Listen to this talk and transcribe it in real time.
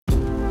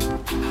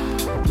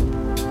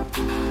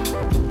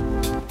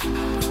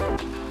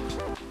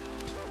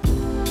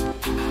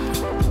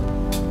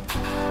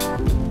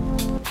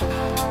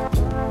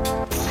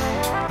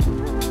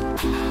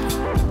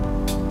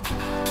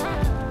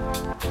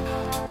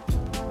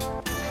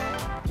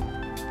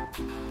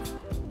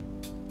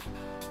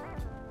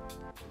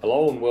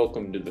Hello and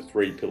welcome to the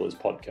Three Pillars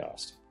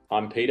podcast.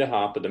 I'm Peter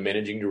Harper, the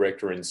Managing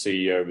Director and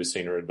CEO of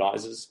Ascena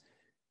Advisors.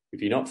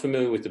 If you're not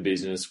familiar with the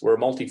business, we're a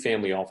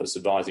multifamily office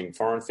advising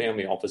foreign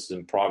family offices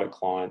and private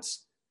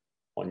clients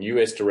on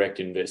US direct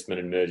investment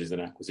and mergers and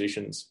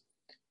acquisitions.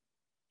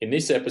 In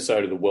this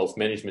episode of the Wealth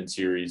Management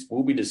series,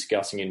 we'll be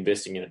discussing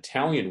investing in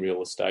Italian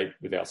real estate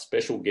with our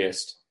special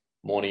guest,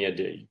 Monia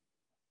D.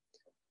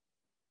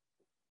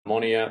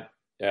 Monia,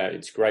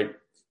 it's great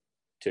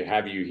to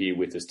have you here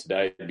with us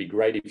today. It'd be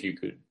great if you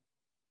could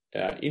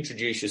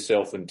introduce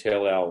yourself and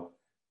tell our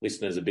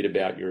listeners a bit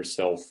about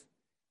yourself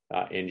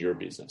and your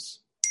business.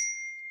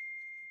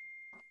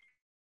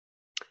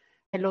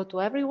 Hello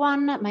to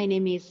everyone. My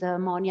name is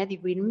Monia di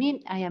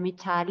Guilmi. I am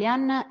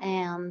Italian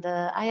and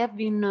I have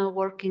been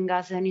working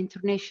as an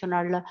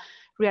international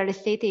real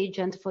estate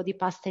agent for the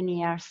past 10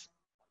 years.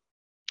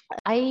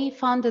 I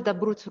founded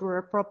Abruzzo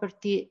Rural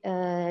Property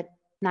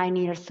 9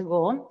 years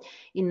ago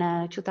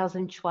in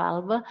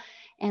 2012.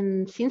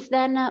 And since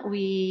then,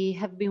 we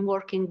have been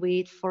working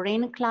with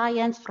foreign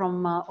clients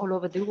from all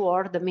over the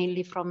world,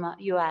 mainly from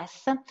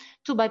US,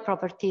 to buy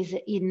properties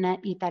in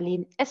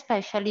Italy,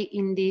 especially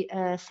in the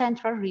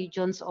central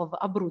regions of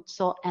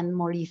Abruzzo and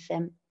Molise.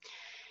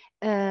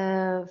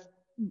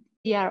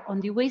 We are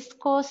on the west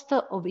coast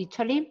of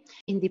Italy.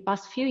 In the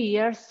past few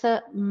years,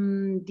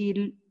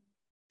 the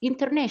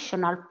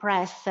international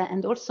press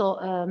and also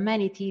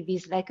many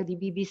TVs like the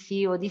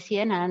BBC or the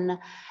CNN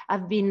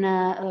have been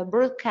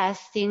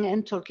broadcasting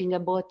and talking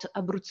about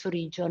Abruzzo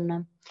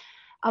region.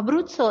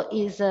 Abruzzo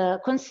is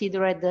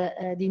considered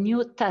the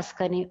new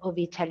Tuscany of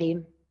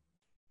Italy.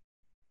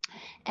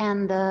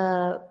 And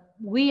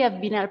we have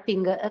been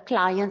helping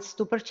clients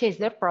to purchase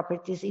their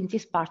properties in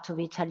this part of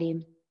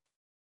Italy.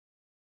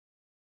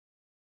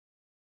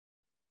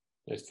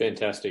 That's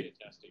fantastic.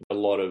 A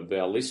lot of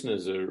our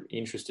listeners are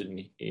interested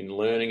in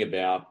learning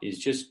about is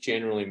just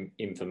general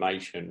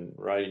information,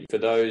 right? For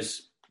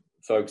those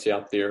folks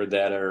out there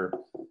that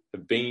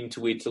have been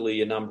to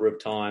Italy a number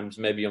of times,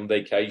 maybe on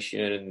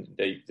vacation, and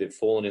they've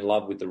fallen in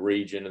love with the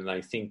region and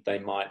they think they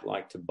might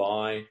like to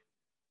buy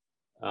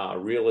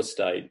real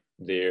estate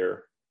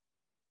there.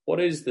 What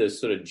is the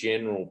sort of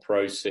general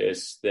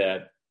process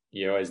that,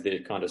 as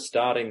they're kind of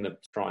starting to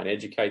try and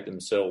educate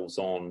themselves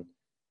on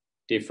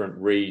different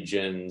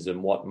regions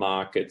and what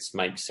markets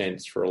make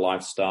sense for a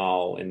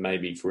lifestyle and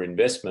maybe for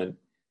investment,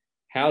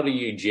 how do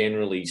you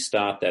generally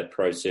start that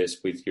process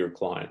with your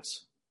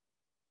clients?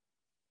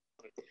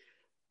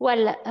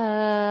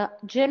 Well,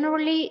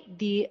 generally,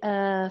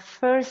 the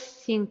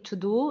first thing to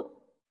do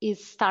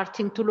is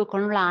starting to look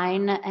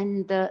online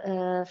and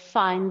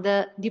find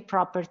the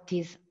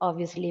properties,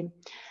 obviously.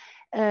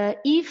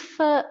 If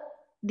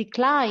the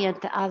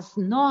client has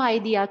no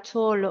idea at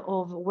all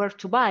of where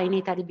to buy in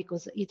Italy,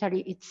 because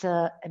Italy it's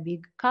a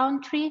big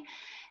country,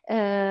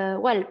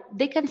 well,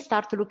 they can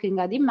start looking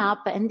at the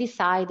map and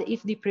decide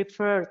if they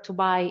prefer to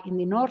buy in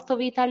the north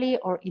of Italy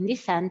or in the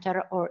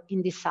center or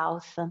in the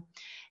south.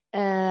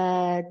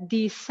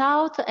 The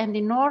south and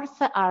the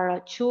north are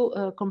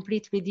two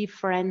completely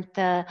different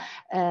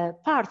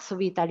parts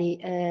of Italy.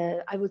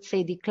 I would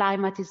say the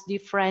climate is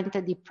different,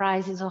 the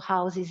prices of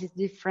houses is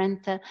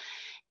different.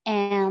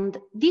 And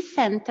this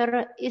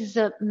center is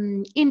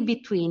in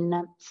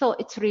between, so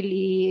it's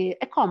really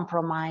a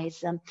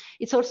compromise.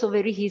 It's also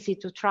very easy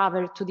to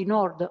travel to the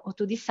north or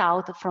to the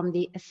south from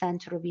the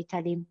center of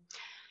Italy.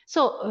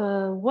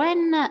 So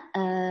when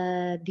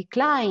the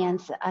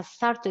clients have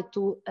started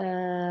to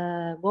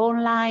go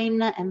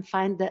online and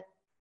find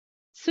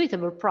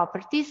suitable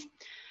properties,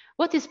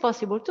 what is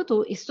possible to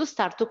do is to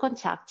start to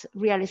contact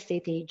real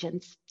estate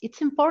agents.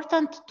 It's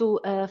important to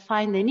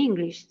find an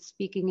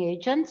English-speaking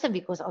agent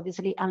because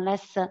obviously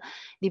unless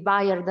the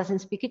buyer doesn't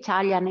speak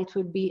Italian, it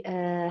will be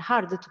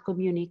hard to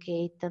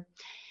communicate.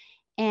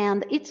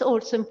 And it's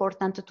also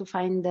important to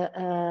find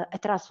a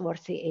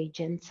trustworthy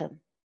agent.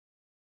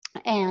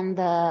 And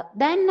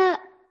then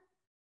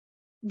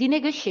the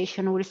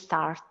negotiation will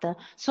start.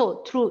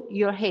 So through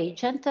your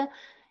agent,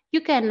 you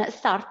can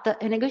start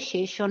a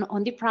negotiation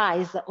on the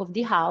price of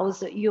the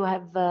house you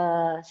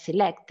have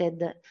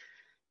selected.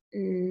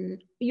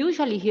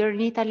 Usually here in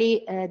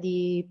Italy,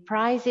 the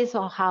prices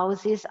of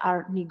houses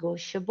are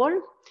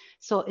negotiable.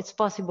 So it's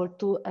possible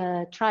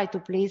to try to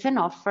place an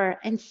offer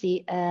and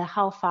see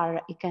how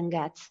far it can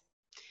get.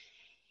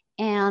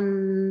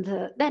 And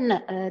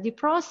then the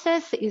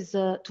process is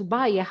to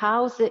buy a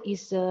house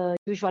is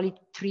usually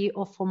 3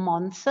 or 4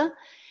 months.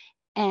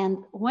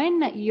 And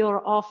when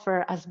your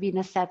offer has been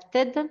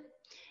accepted,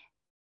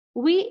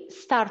 we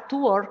start to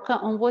work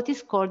on what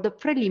is called the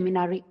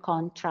preliminary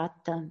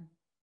contract.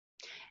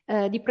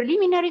 The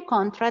preliminary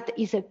contract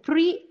is a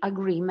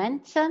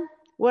pre-agreement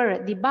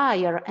where the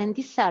buyer and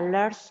the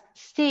sellers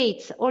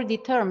states all the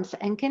terms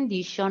and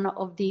conditions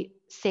of the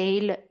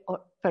sale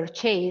or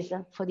purchase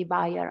for the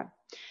buyer.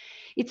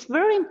 It's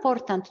very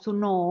important to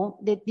know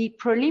that the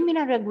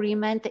preliminary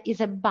agreement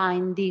is a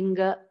binding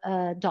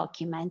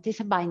document, it's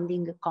a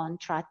binding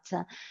contract.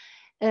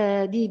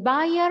 The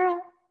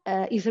buyer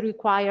is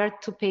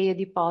required to pay a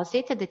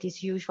deposit that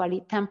is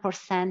usually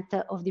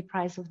 10% of the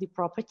price of the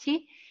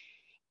property.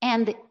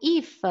 And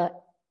if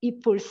he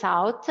pulls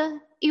out,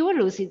 he will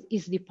lose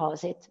his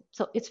deposit.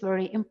 So it's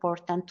very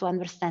important to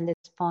understand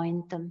this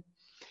point.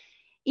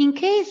 In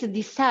case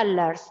the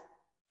seller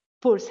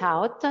pulls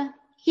out,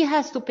 he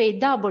has to pay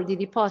double the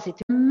deposit.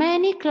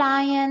 Many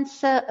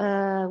clients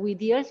we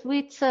deal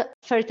with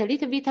felt a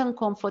little bit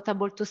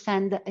uncomfortable to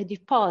send a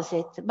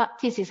deposit, but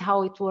this is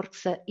how it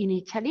works in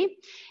Italy.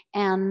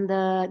 And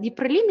the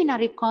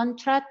preliminary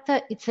contract,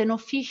 it's an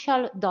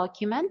official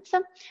document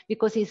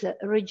because it's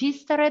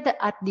registered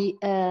at the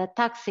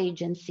tax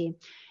agency.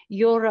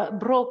 Your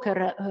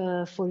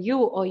broker for you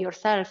or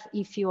yourself,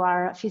 if you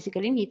are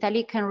physically in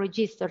Italy, can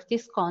register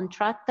this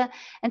contract,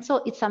 and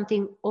so it's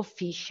something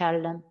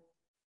official.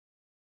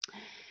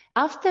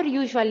 After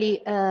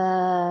usually 2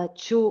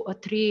 or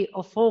 3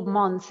 or 4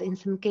 months in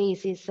some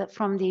cases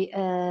from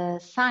the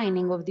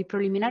signing of the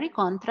preliminary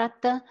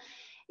contract,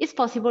 it's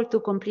possible to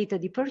complete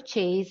the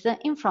purchase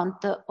in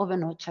front of a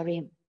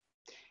notary.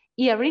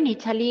 Here in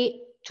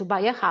Italy, to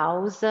buy a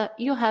house,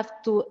 you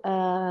have to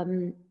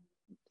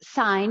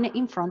sign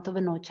in front of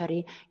a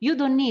notary. You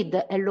don't need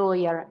a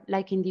lawyer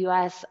like in the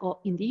US or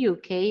in the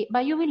UK,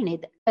 but you will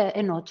need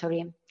a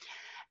notary.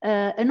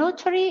 A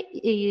notary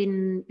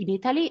in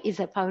Italy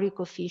is a public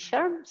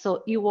official,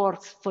 so he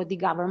works for the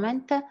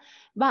government,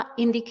 but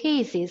in the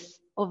cases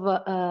of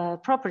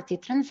property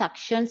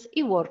transactions,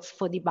 he works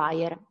for the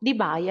buyer. The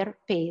buyer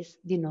pays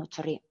the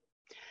notary.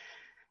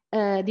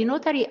 The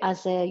notary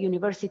has a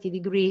university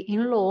degree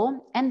in law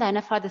and then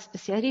a further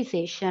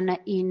specialization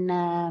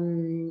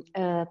in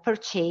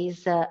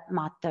purchase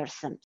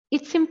matters.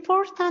 It's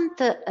important,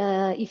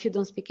 if you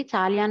don't speak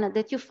Italian,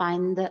 that you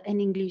find an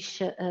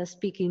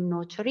English-speaking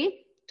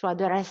notary to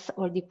address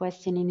all the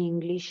questions in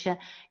English.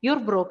 Your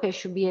broker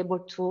should be able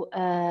to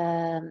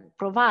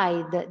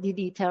provide the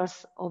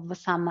details of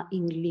some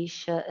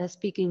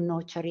English-speaking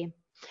notary.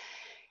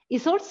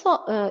 It's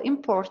also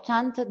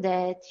important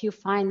that you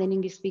find an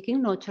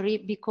English-speaking notary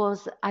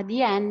because at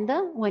the end,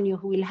 when you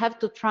will have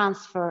to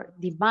transfer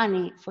the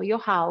money for your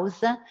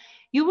house,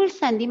 you will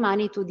send the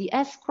money to the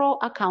escrow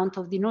account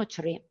of the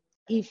notary.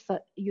 If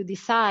you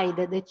decide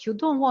that you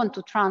don't want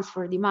to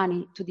transfer the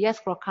money to the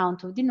escrow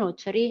account of the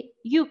notary,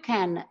 you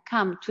can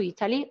come to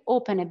Italy,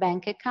 open a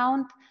bank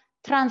account,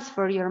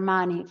 transfer your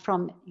money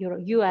from your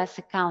US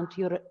account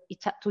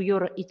to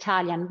your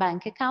Italian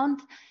bank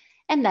account,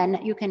 and then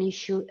you can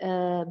issue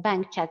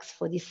bank checks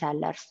for the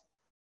sellers.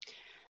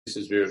 This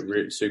is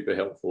really super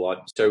helpful.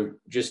 So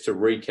just to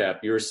recap,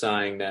 you're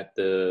saying that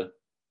the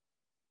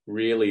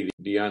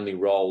only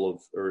role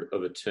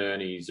of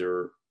attorneys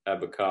or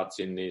advocates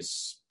in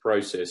this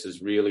process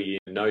is really in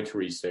the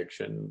notary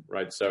section,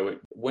 right? So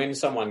when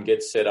someone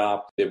gets set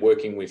up, they're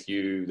working with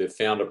you, they've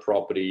found a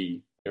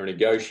property, they're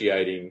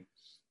negotiating,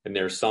 and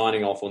they're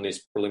signing off on this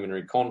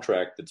preliminary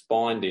contract that's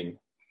binding,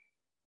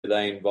 do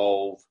they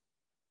involve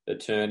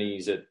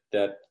attorneys at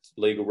that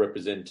legal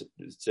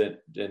representatives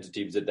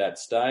at that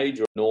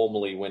stage, or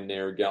normally when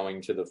they're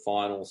going to the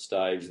final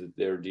stage that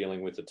they're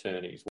dealing with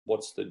attorneys?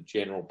 What's the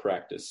general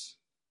practice?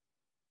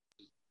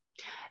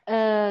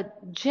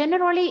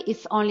 Generally,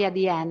 it's only at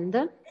the end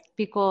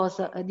because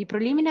the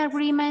preliminary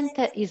agreement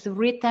is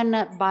written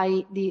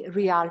by the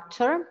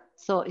realtor,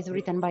 so it's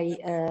written by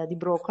the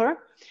broker.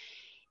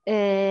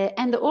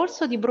 And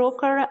also the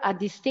broker at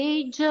the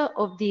stage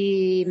of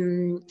the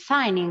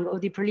signing of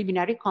the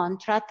preliminary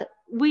contract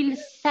will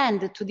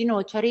send to the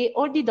notary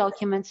all the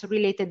documents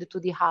related to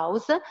the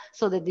house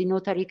so that the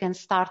notary can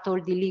start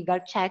all the legal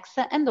checks,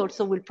 and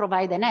also will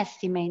provide an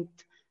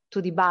estimate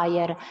to the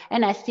buyer,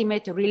 an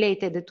estimate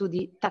related to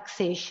the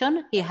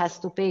taxation he has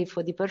to pay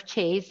for the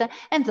purchase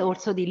and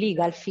also the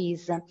legal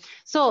fees.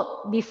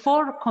 So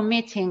before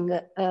committing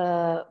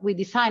with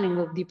the signing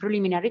of the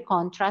preliminary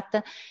contract,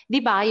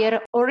 the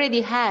buyer already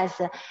has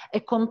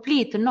a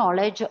complete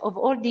knowledge of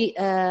all the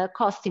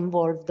costs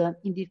involved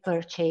in the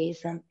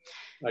purchase.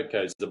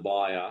 Okay, so the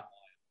buyer,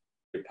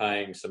 you're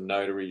paying some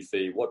notary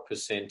fee. What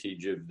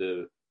percentage of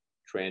the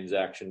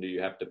transaction do you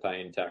have to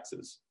pay in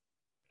taxes?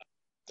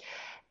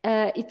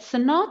 It's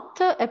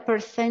not a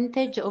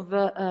percentage of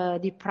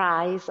the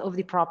price of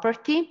the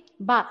property,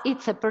 but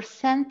it's a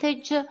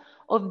percentage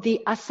of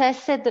the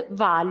assessed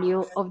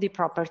value of the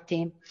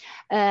property.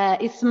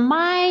 It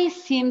might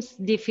seem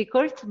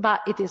difficult, but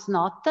it is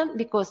not,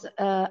 because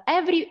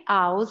every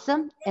house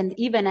and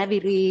even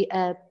every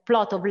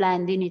plot of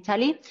land in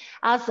Italy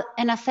has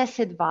an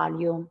assessed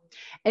value,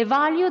 a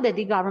value that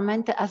the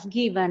government has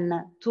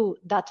given to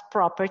that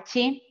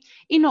property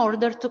in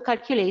order to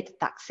calculate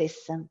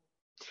taxes.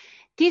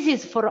 This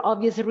is for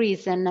obvious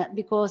reason,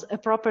 because a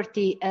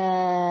property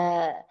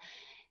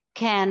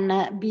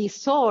can be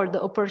sold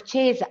or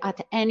purchased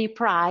at any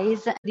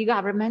price. The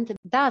government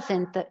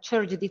doesn't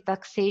charge the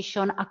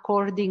taxation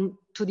according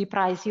to the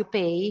price you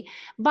pay,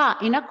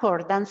 but in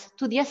accordance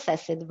to the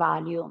assessed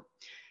value.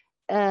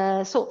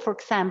 So, for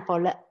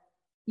example,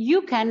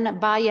 you can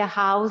buy a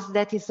house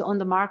that is on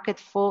the market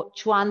for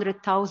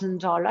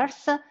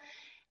 $200,000,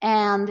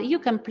 and you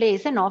can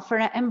place an offer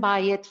and buy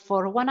it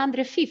for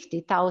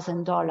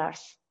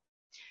 $150,000.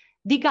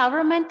 The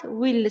government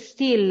will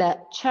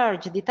still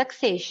charge the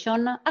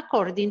taxation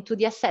according to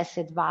the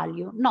assessed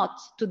value, not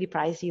to the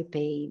price you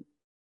pay.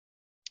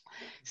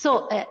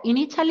 So in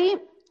Italy,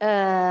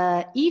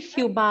 if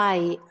you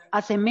buy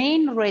as a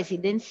main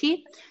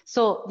residency,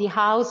 so the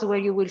house where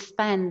you will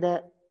spend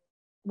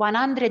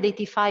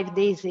 185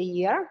 days a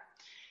year,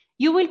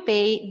 you will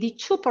pay the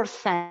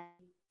 2%,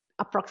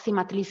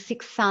 approximately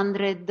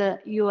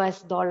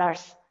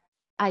 $600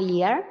 a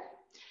year,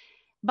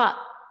 but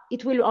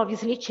it will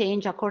obviously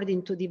change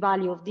according to the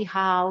value of the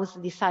house,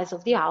 the size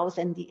of the house,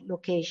 and the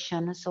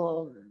location.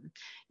 So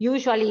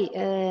usually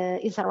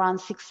it's around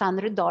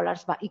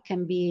 $600, but it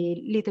can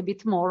be a little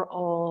bit more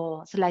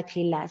or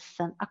slightly less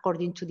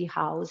according to the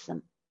house.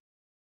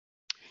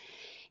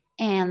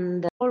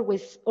 And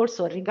always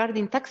also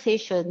regarding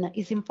taxation,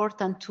 it's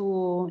important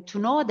to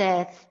know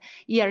that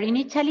here in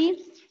Italy,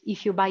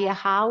 if you buy a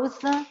house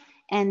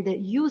and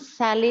you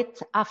sell it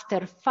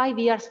after 5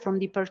 years from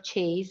the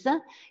purchase,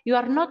 you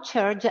are not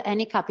charged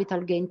any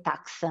capital gain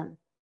tax.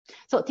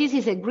 So this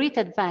is a great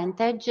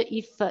advantage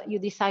if you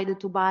decide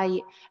to buy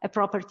a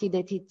property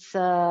that it's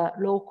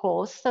low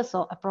cost,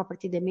 so a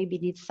property that maybe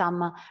needs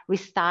some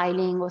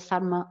restyling or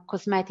some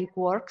cosmetic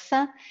works,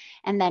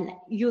 and then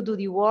you do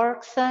the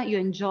works, you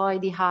enjoy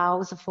the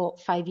house for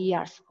 5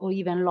 years or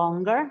even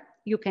longer.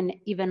 You can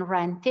even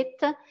rent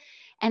it.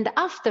 And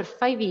after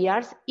 5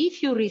 years,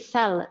 if you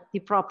resell the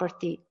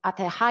property at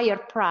a higher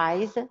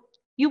price,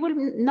 you will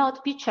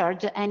not be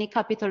charged any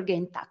capital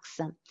gain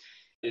tax.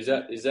 Is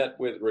that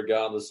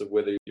regardless of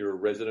whether you're a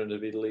resident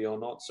of Italy or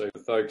not? So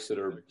folks that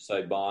are,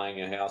 say,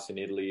 buying a house in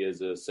Italy as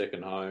a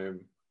second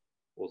home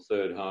or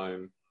third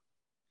home?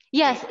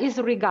 Yes, it's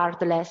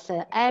regardless.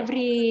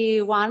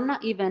 Everyone,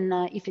 even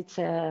if it's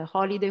a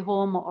holiday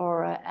home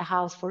or a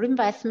house for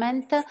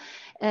investment,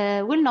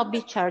 will not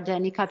be charged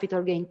any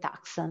capital gain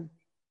tax. So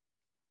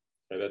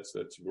that's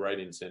a great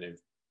incentive.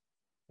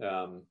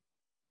 I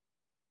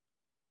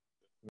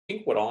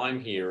think what I'm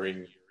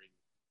hearing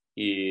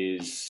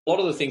is a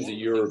lot of the things that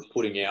you're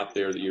putting out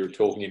there that you're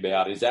talking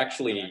about is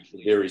actually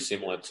very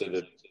similar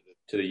to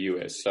the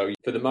US. So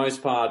for the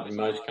most part, in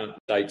most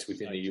states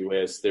within the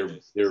US, they're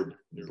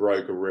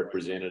broker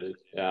represented.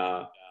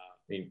 I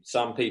mean,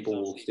 some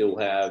people will still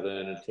have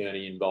an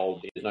attorney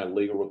involved. There's no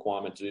legal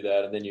requirement to do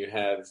that. And then you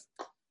have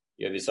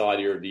this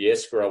idea of the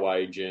escrow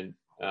agent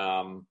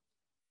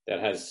that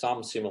has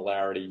some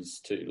similarities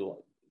to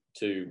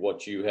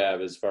what you have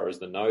as far as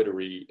the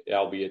notary,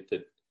 albeit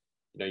that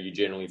you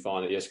generally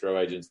find that the escrow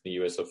agents in the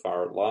US are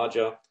far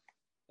larger.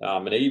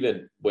 And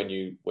even when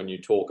you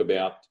talk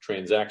about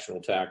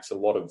transactional tax,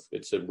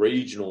 it's a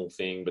regional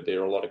thing, but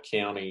there are a lot of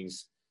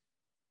counties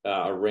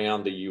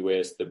around the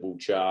US that will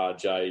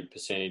charge a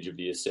percentage of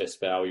the assessed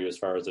value as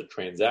far as a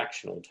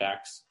transactional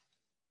tax,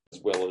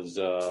 as well as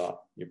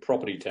your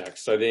property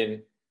tax. So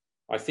then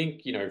I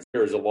think,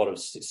 there is a lot of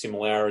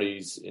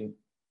similarities.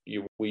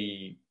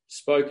 We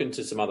spoken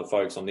to some other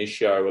folks on this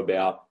show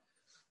about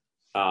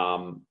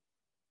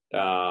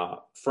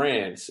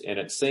France, and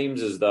it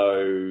seems as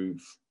though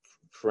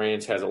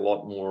France has a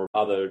lot more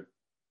other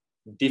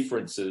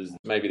differences.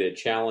 Maybe their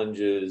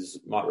challenges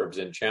might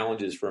represent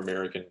challenges for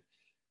American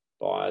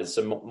buyers.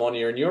 So,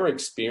 Monia, in your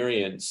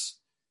experience,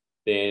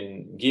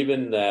 then,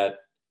 given that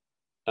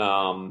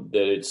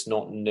it's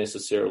not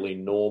necessarily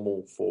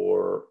normal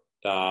for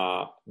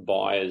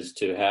buyers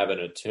to have an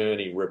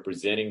attorney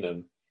representing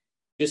them,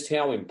 just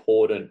how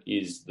important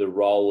is the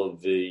role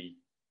of the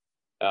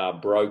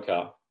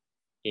broker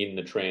in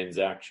the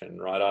transaction,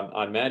 right?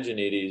 I imagine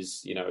it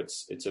is,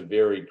 it's a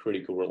very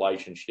critical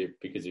relationship,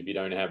 because if you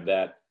don't have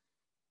that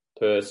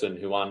person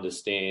who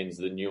understands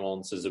the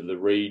nuances of the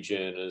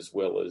region as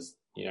well as,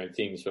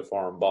 things for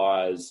foreign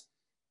buyers,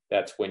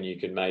 that's when you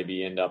can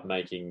maybe end up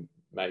making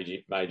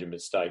major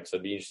mistakes.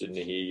 I'd be interested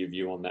to hear your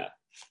view on that.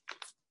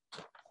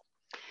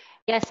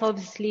 Yes,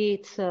 obviously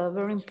it's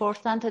very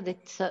important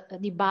that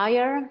the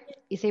buyer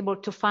is able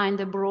to find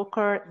a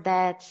broker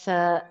that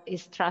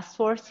is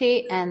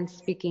trustworthy and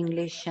speak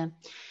English.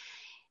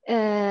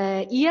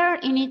 Here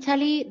in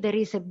Italy, there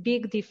is a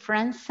big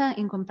difference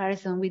in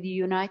comparison with the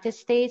United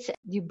States.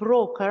 The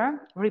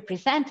broker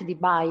represents the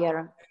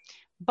buyer,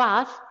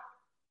 but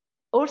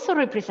also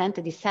represents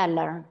the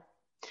seller.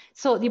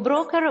 So the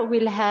broker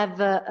will have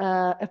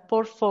a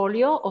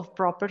portfolio of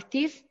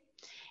properties,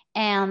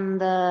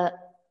 and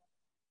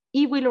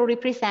he will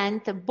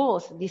represent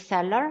both the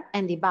seller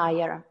and the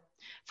buyer,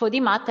 for the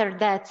matter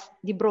that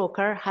the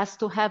broker has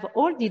to have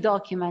all the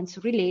documents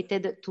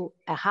related to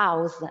a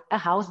house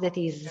that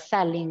is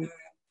selling.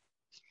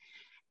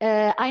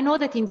 I know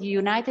that in the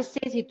United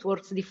States it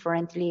works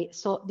differently.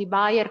 So the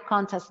buyer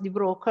contacts the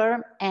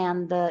broker,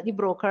 and the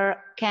broker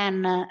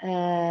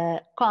can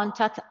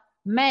contact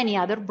many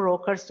other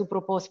brokers to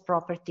propose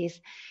properties.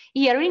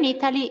 Here in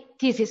Italy,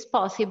 this is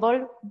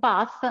possible,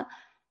 but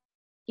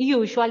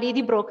usually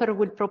the broker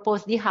will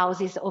propose the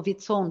houses of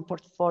its own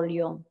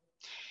portfolio.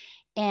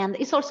 And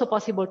it's also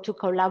possible to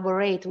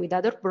collaborate with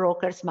other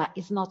brokers, but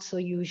it's not so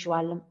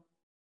usual.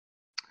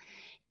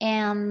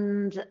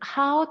 and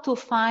how to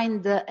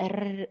find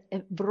a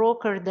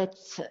broker that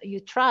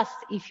you trust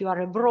if you are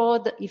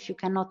abroad, if you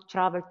cannot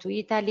travel to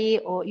Italy,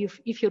 or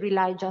if you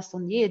rely just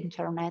on the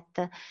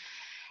internet.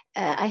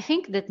 I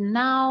think that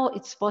now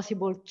it's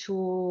possible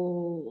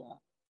to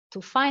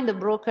find a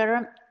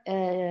broker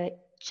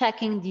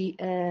checking the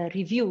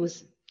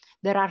reviews.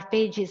 There are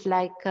pages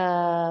like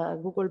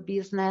Google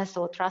Business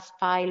or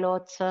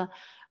Trustpilot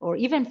or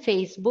even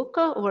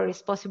Facebook where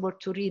it's possible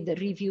to read the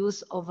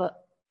reviews of a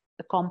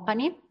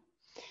company.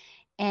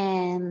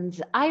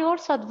 And I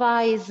also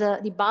advise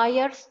the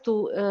buyers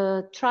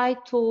to try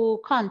to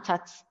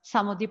contact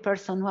some of the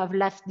person who have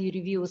left the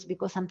reviews,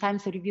 because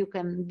sometimes the review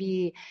can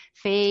be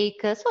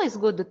fake. So it's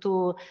good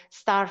to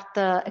start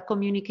a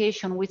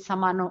communication with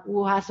someone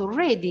who has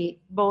already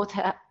bought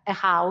a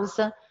house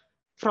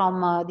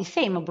from the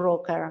same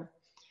broker.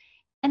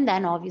 And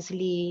then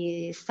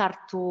obviously start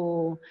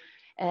to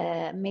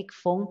make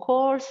phone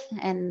calls,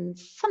 and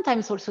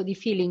sometimes also the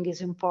feeling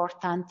is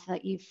important.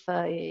 If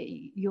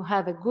you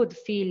have a good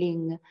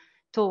feeling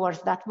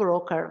towards that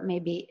broker,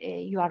 maybe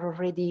you are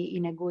already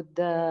in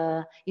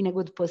a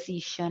good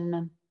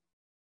position.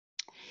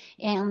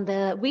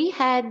 And we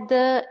had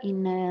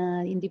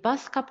in the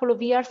past couple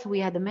of years, we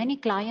had many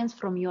clients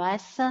from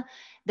US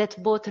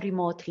that bought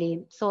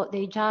remotely. So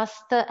they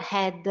just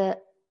had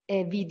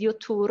a video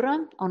tour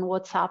on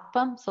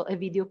WhatsApp, so a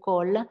video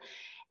call,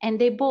 and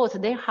they bought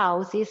their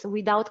houses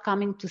without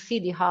coming to see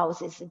the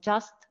houses,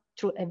 just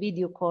through a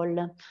video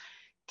call.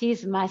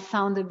 This might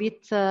sound a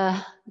bit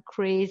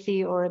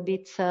crazy or a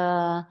bit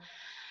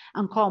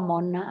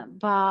uncommon,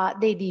 but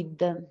they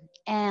did.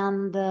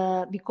 And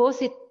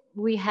because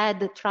we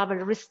had travel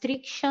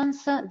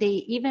restrictions,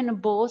 they even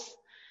bought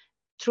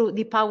through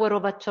the power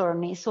of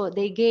attorney. So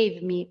they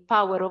gave me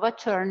power of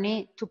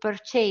attorney to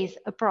purchase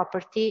a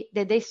property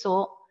that they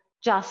saw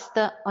just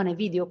on a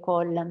video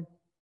call.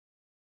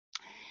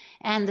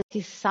 And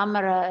this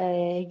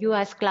summer,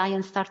 US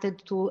clients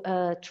started to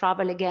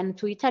travel again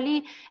to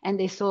Italy, and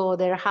they saw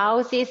their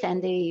houses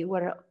and they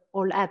were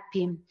all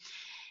happy.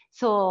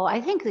 So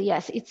I think,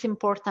 yes, it's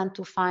important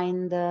to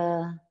find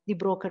the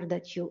broker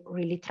that you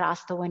really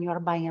trust when you are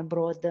buying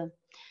abroad.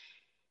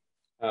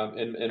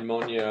 And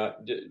Monia,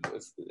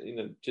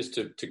 just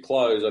to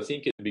close, I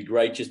think it'd be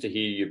great just to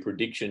hear your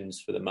predictions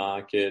for the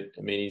market.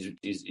 I mean,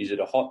 is it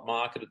a hot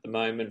market at the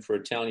moment for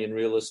Italian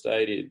real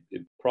estate? Are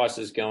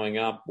prices going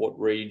up? What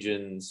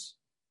regions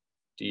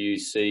do you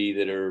see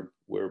that are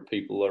where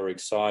people are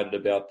excited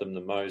about them the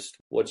most?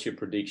 What's your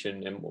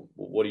prediction, and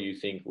what do you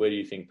think? Where do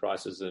you think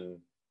prices and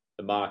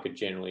the market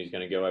generally is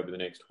going to go over the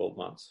next 12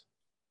 months?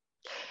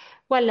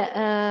 Well,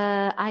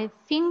 I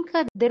think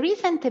there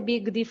isn't a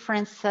big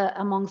difference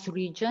amongst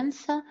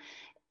regions.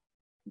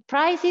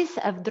 Prices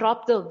have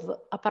dropped of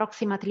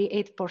approximately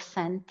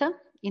 8%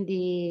 in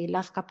the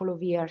last couple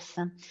of years.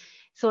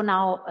 So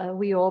now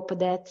we hope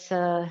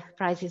that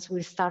prices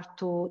will start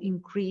to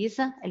increase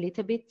a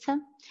little bit.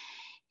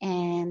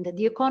 And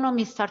the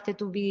economy started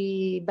to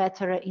be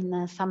better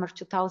in summer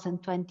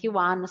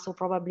 2021, so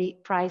probably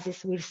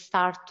prices will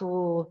start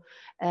to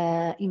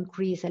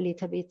increase a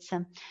little bit.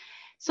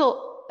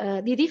 So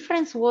the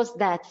difference was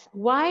that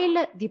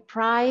while the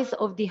price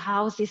of the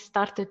houses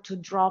started to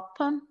drop,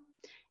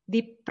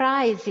 the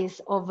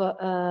prices of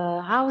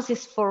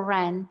houses for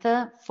rent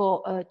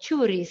for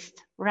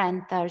tourist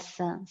renters,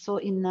 so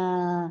in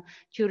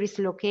tourist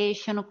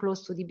location,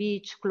 close to the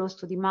beach, close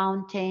to the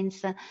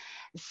mountains,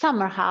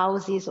 summer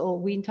houses or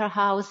winter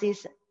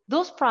houses,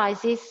 those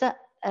prices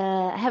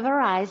have a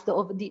rise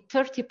of the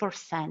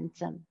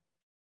 30%.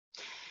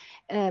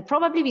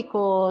 Probably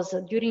because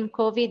during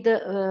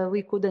COVID,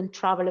 we couldn't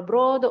travel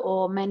abroad,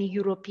 or many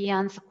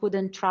Europeans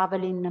couldn't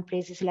travel in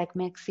places like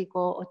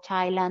Mexico or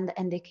Thailand,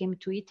 and they came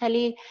to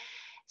Italy.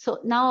 So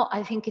now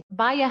I think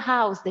buy a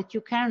house that you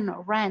can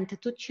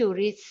rent to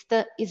tourists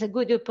is a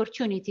good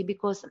opportunity,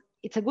 because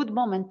it's a good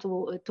moment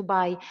to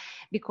buy,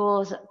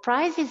 because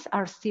prices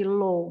are still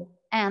low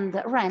and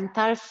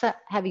rentals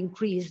have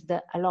increased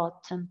a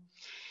lot.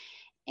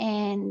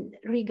 And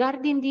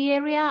regarding the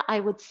area,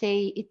 I would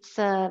say it's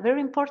very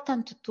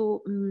important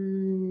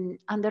to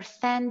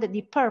understand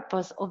the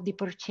purpose of the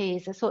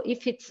purchase. So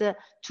if it's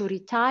to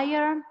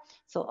retire,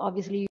 so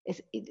obviously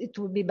it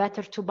would be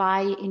better to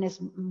buy in a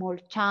small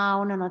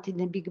town, not in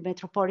a big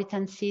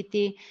metropolitan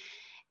city.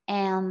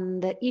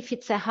 And if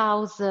it's a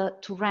house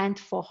to rent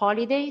for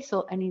holiday,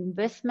 so an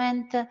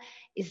investment,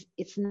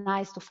 it's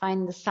nice to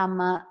find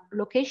some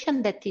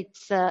location that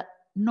it's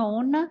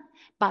known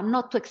but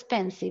not too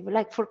expensive.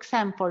 Like, for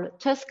example,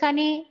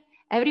 Tuscany,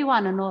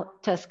 everyone knows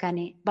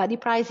Tuscany, but the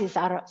prices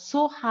are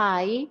so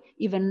high,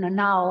 even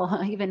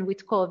now, even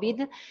with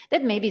COVID,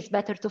 that maybe it's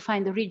better to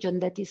find a region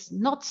that is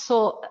not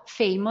so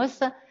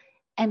famous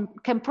and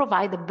can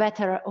provide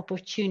better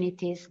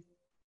opportunities.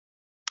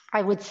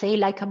 I would say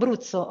like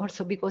Abruzzo,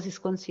 also because it's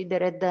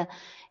considered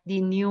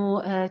the new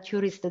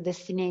tourist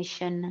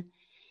destination.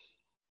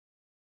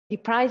 The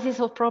prices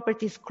of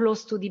properties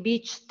close to the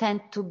beach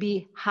tend to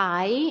be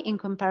high in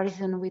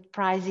comparison with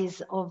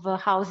prices of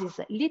houses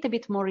a little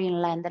bit more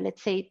inland,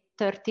 let's say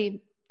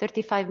 30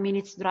 35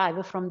 minutes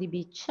drive from the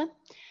beach.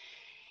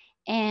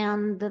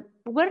 And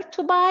where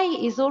to buy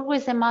is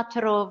always a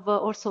matter of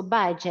also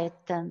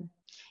budget.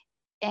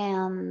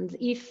 And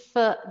if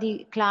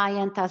the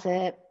client has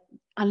a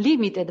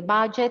unlimited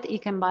budget, he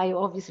can buy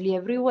obviously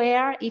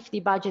everywhere. If the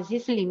budget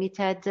is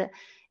limited,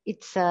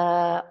 it's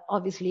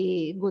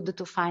obviously good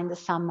to find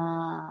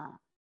some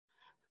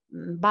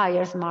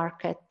buyer's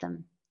market.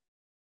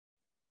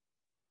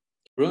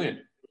 Brilliant.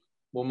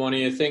 Well,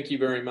 Monia, thank you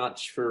very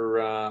much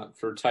for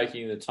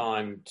taking the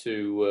time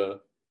to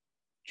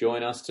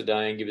join us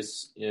today and give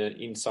us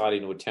insight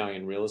into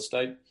Italian real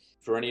estate.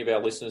 For any of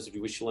our listeners, if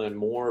you wish to learn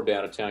more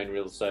about Italian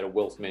real estate or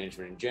wealth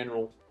management in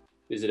general,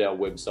 visit our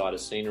website,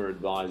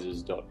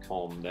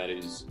 asinaadvisors.com. That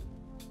is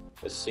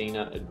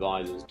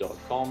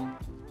asinaadvisors.com.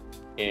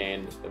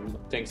 And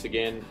thanks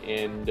again.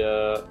 And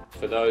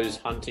for those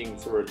hunting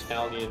for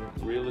Italian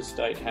real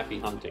estate, happy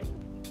hunting.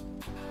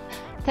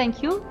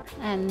 Thank you,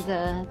 and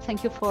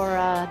thank you for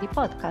the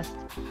podcast.